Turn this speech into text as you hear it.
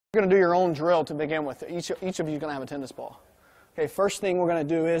You're going to do your own drill to begin with. Each of you is going to have a tennis ball. Okay, first thing we're going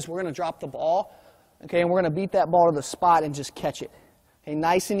to do is we're going to drop the ball, okay, and we're going to beat that ball to the spot and just catch it. Okay,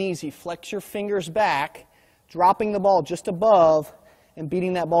 nice and easy. Flex your fingers back, dropping the ball just above and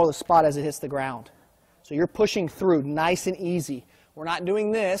beating that ball to the spot as it hits the ground. So you're pushing through, nice and easy. We're not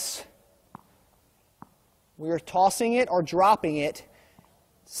doing this. We are tossing it or dropping it,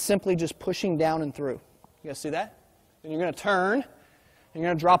 simply just pushing down and through. You guys see that? Then you're going to turn. You're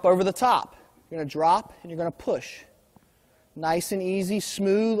going to drop over the top. You're going to drop and you're going to push. Nice and easy,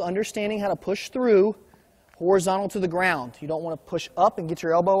 smooth, understanding how to push through, horizontal to the ground. You don't want to push up and get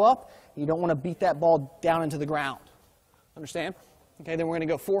your elbow up. You don't want to beat that ball down into the ground. Understand? Okay, then we're going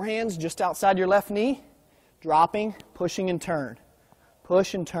to go forehands just outside your left knee, dropping, pushing and turn.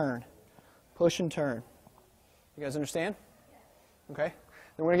 Push and turn. Push and turn. You guys understand? Okay.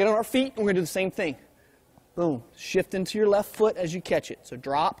 Then we're going to get on our feet and we're going to do the same thing. Boom. Shift into your left foot as you catch it. So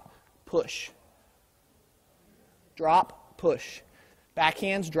drop, push. Drop, push.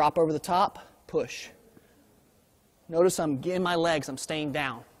 Backhands, drop over the top, push. Notice I'm getting my legs, I'm staying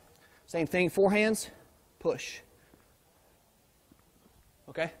down. Same thing, forehands, push.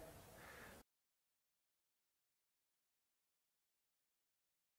 Okay?